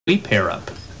we pair up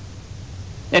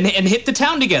and hit the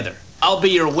town together. I'll be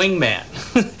your wingman.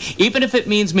 Even if it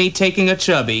means me taking a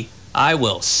chubby, I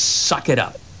will suck it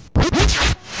up. And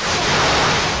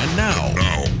now,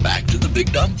 back to the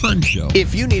Big Dumb Fun Show.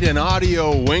 If you need an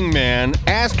audio wingman,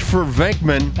 ask for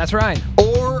Venkman. That's right.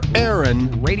 Or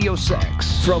Aaron. Radio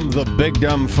Sex. From the Big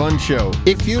Dumb Fun Show.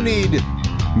 If you need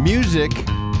music,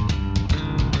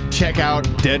 check out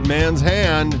Dead Man's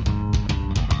Hand.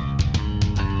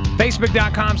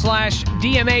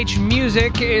 Facebook.com/DMH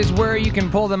Music is where you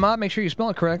can pull them up. Make sure you spell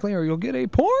it correctly or you'll get a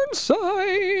porn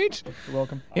site. You're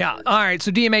welcome. Yeah. All right. So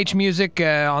DMH Music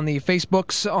on the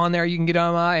Facebooks on there. You can get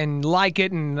them and like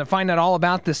it and find out all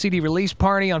about the CD release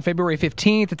party on February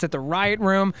 15th. It's at the Riot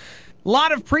Room. A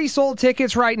lot of pre-sold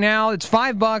tickets right now. It's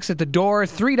 $5 at the door.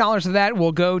 $3 of that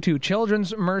will go to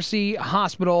Children's Mercy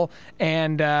Hospital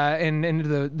and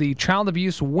into the child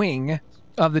abuse wing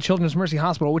of the Children's Mercy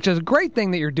Hospital, which is a great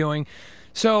thing that you're doing.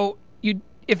 So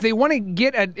if they want to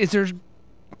get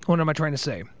what am I trying to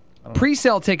say?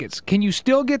 Pre-sale tickets. Can you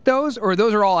still get those, or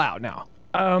those are all out now?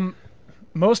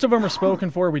 Most of them are spoken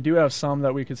for. We do have some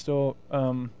that we could still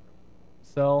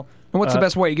sell. And what's the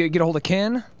best way? You get a hold of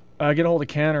Ken? Get a hold of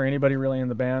Ken, or anybody really in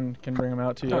the band can bring them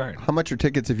out to you. All right. How much are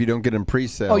tickets if you don't get them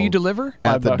pre-sale? Oh, you deliver?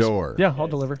 At the $5. door. Yeah, I'll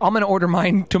deliver. I'm going to order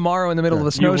mine tomorrow in the middle of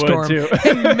a You would, snowstorm too.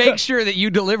 and make sure that you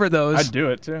deliver those. I'd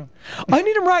do it, too. I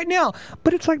need them right now,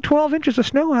 but it's like 12 inches of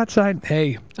snow outside.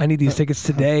 Hey, I need these tickets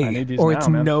today, I need these or now, it's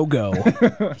man. no-go.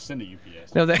 Send a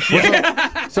UPS. No,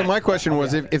 So my question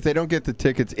was, if they don't get the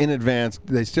tickets in advance,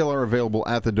 they still are available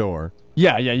at the door.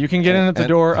 Yeah, you can get in at the And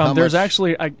door. how There's much-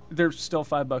 actually, there's still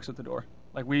 $5 at the door.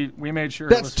 Like, we made sure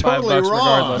That's it was $5 totally wrong.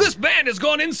 regardless. This band has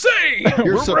gone insane.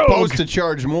 You're We're supposed rogue. to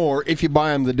charge more if you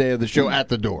buy them the day of the show at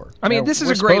the door. I mean, Yeah, this is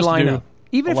we're a great supposed to do lineup.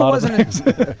 Even a if it lot of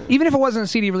wasn't, even if it wasn't a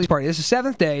CD release party, this is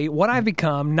seventh day. What I've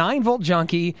become, 9-Volt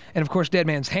Junkie, and of course Dead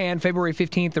Man's Hand. February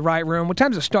 15th, the Riot Room. What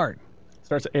time does it start?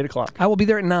 Starts at 8 o'clock. I will be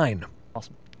there at 9.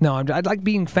 Awesome. No, I'd like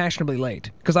being fashionably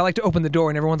late because I like to open the door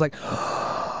and everyone's like,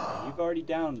 You've already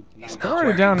down.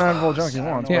 Already down 9-Volt Junkie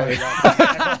once.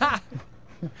 yeah.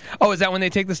 Oh, is that when they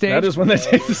take the stage? That is when they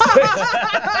take the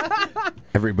stage.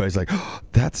 Everybody's like, oh,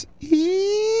 that's easy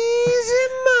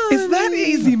money. Is that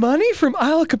easy money from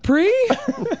Isle Capri?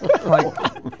 Like,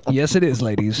 yes, it is,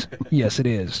 ladies. Yes, it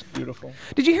is. Beautiful.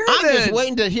 Did you hear I'm the? just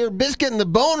waiting to hear Biscuit and the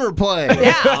Boner play.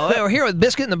 Yeah, we're here with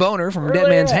Biscuit and the Boner from Dead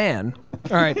Man's Hand.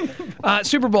 All right,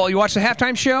 Super Bowl. You watched the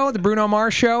halftime show, the Bruno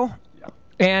Mars show.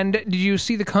 And did you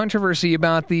see the controversy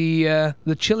about the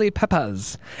Chili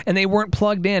Peppers? And they weren't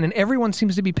plugged in, and everyone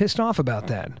seems to be pissed off about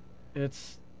that. Do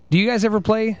you guys ever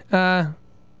play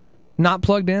not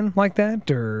plugged in like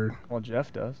that, or? Well,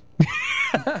 Jeff does.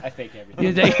 I fake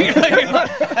everything.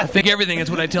 I think everything is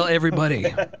what I tell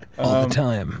everybody all the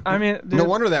time. I mean, dude, No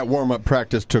wonder that warm-up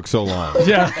practice took so long.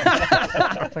 yeah.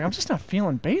 It's like, I'm just not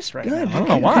feeling bass right now. I don't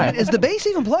know why. Is the bass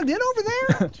even plugged in over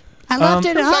there? I left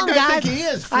it at Who's home, that guy guys. think he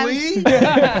is,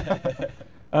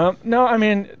 flea? No, I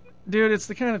mean, dude, it's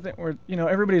the kind of thing where,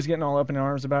 everybody's getting all up in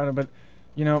arms about it, but,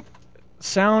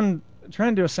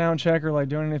 trying to do a sound check or, like,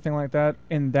 doing anything like that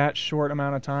in that short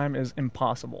amount of time is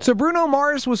impossible. So Bruno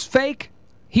Mars was fake?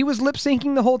 He was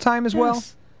lip-syncing the whole time as well?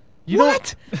 Yes.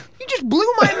 What? You just blew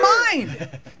my mind.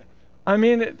 I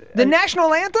mean... The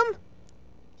national anthem?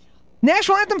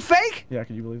 National anthem fake? Yeah,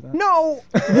 can you believe that? No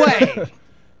way.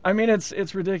 I mean, it's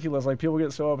ridiculous. Like, people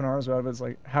get so up in arms about it, but it's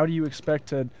like, how do you expect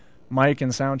to mic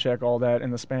and sound check all that in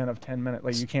the span of 10 minutes?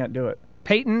 Like, you can't do it.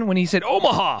 Peyton, when he said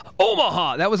Omaha,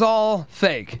 Omaha, that was all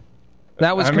fake.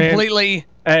 That was completely...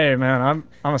 Hey, man,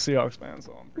 I'm a Seahawks fan,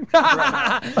 so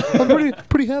I'm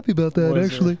pretty happy about that,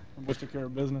 actually. I took care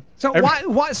of business. So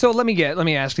why? So let me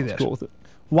ask you this. Cool with it.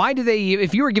 Why do they?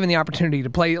 If you were given the opportunity to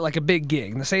play like a big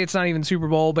gig, and say it's not even Super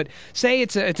Bowl, but say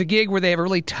it's a gig where they have a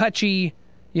really touchy,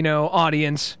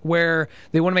 audience where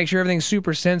they want to make sure everything's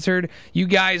super censored. You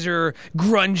guys are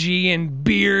grungy and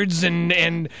beards,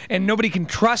 and nobody can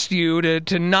trust you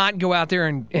to not go out there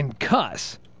and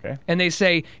cuss. Okay. And they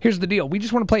say, here's the deal: we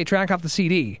just want to play a track off the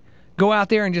CD. Go out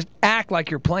there and just act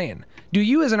like you're playing. Do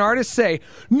you, as an artist, say,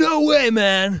 "No way,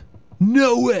 man"?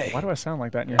 No way. Why do I sound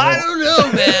like that in your I head? don't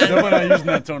know, man. We're not using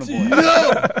that tone of voice.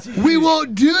 No, we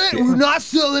won't do it. We're not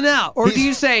selling out. Or do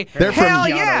you say, They're from hell Keanu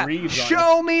yeah, Reeves on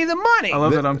show me the money? I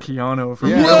love that I'm Keanu from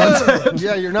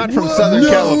Yeah, you're not from Southern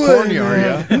California, are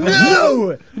you?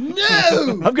 No,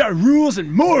 no. I've got rules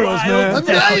and morals, man. I'm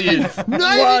not even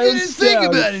gonna think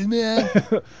about it, man.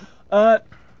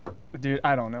 Dude,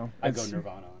 I don't know. I go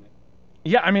Nirvana on it.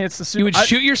 Yeah, I mean, it's the super... You would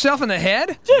shoot yourself in the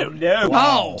head? Dude, no.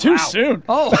 Oh, Too soon.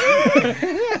 Oh.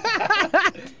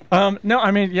 No,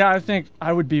 I mean, yeah, I think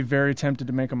I would be very tempted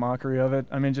to make a mockery of it.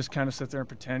 I mean, just kind of sit there and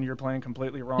pretend you're playing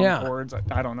completely wrong chords.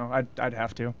 I don't know. I'd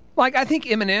have to. Like, I think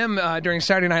Eminem during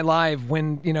Saturday Night Live,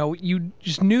 when, you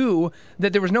just knew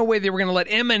that there was no way they were going to let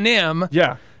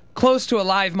Eminem close to a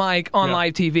live mic on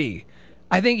live TV.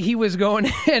 I think he was going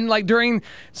and, like, during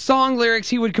song lyrics,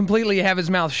 he would completely have his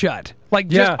mouth shut. Like,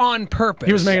 just on purpose.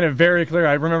 He was making it very clear.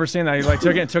 I remember seeing that. He, like,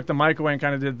 took it and took the mic away and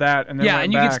kind of did that. And then went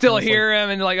and you back could still and hear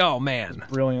him and, like, oh, man.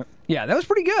 Brilliant. Yeah, that was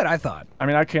pretty good, I thought. I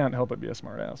mean, I can't help but be a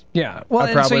smart ass. Yeah. Well,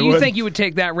 and so you think you would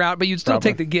take that route, but you'd still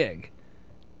take the gig.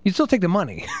 You'd still take the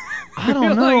money. I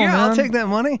don't know, like, man. I'll take that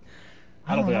money.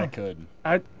 I don't think I could.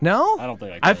 No? I don't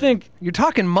think I could. I think you're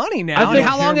talking money now.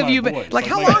 How long have you been? Like,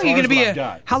 how long are you going to be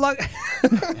how long?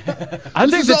 I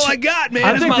think this is all I got,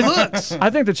 man. Is my looks. I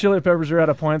think the Chili Peppers are at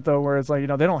a point though where it's like,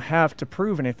 they don't have to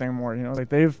prove anything more. Like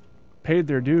they've paid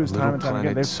their dues time and time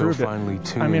again. They've proved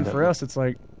it. I mean, for us, it's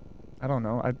like, I don't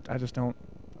know. I just don't.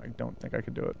 I don't think I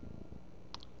could do it.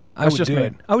 I would do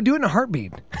it. I would do it in a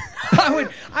heartbeat.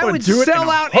 I would sell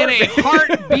out in a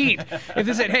heartbeat if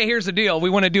they said, "Hey, here's the deal. We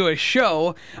want to do a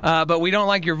show, but we don't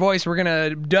like your voice. We're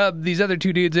gonna dub these other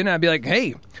two dudes in." I'd be like,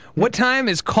 "Hey, what time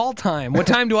is call time? What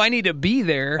time do I need to be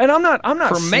there?" And I'm not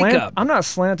for makeup. I'm not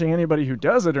slanting anybody who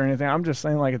does it or anything. I'm just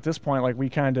saying, like, at this point, like, we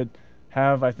kind of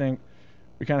have, I think,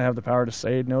 we kind of have the power to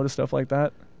say no to stuff like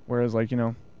that. Whereas, like,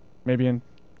 maybe in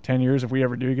 10 years, if we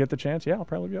ever do get the chance, I'll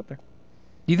probably be up there.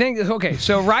 You think? Okay,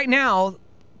 so right now,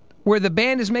 where the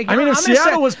band is making, I mean, if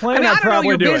Seattle was playing, I don't know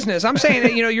your do business. I'm saying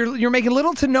that you're making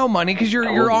little to no money because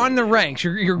you're on the ranks.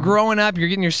 You're growing up. You're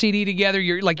getting your CD together.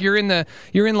 You're in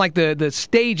the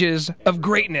stages of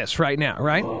greatness right now,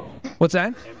 right? What's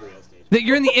that? Embryo stage. That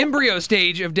you're in the embryo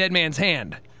stage of Dead Man's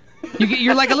Hand.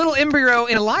 You're like a little embryo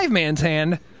in a live man's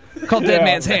hand. Called Dead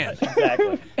Man's Hand.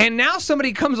 Exactly. And now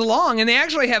somebody comes along and they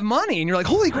actually have money, and you're like,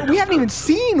 holy crap, we haven't even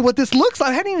seen what this looks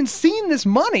like. I hadn't even seen this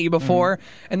money before.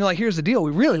 And they're like, here's the deal.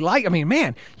 We really like,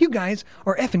 man, you guys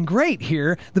are effing great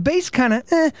here. The bass kind of,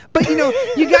 but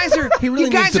you guys are,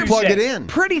 needs to plug it in.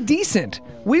 Pretty decent.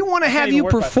 We want to have you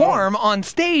perform on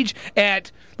stage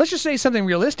at, let's just say something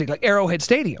realistic, like Arrowhead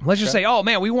Stadium. Let's just say, oh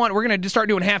man, we're going to start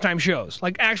doing halftime shows,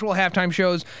 like actual halftime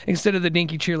shows instead of the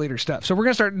dinky cheerleader stuff. So we're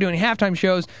going to start doing halftime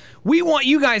shows. We want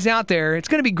you guys out there. It's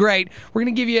going to be great. We're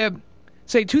going to give you,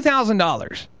 say,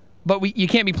 $2,000, but you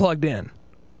can't be plugged in.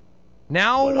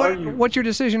 Now, what's your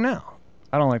decision now?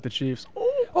 I don't like the Chiefs.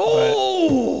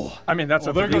 Oh! I mean, that's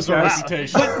there goes the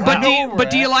reputation. But do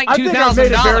you like $2,000? I think I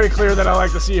made it very clear that I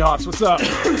like the Seahawks. What's up?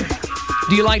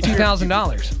 Do you like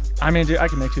 $2,000? I mean, dude, I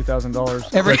can make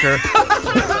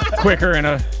 $2,000 quicker in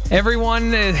a.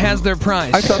 Everyone has their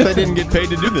price. I thought they didn't get paid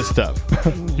to do this stuff.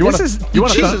 You want to?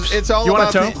 It's all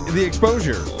about the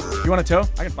exposure. You want a toe?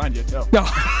 I can find you a toe. No.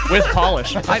 With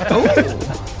polish.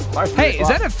 Hey, is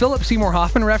that a Philip Seymour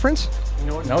Hoffman reference?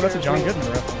 No, that's a John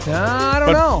Goodman reference. I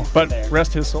don't know. But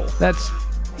rest his soul.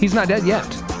 He's not dead yet.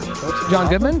 John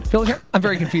Goodman? I'm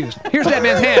very confused. Here's Dead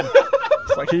Man's Hand.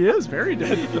 It's like he is very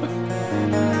dead.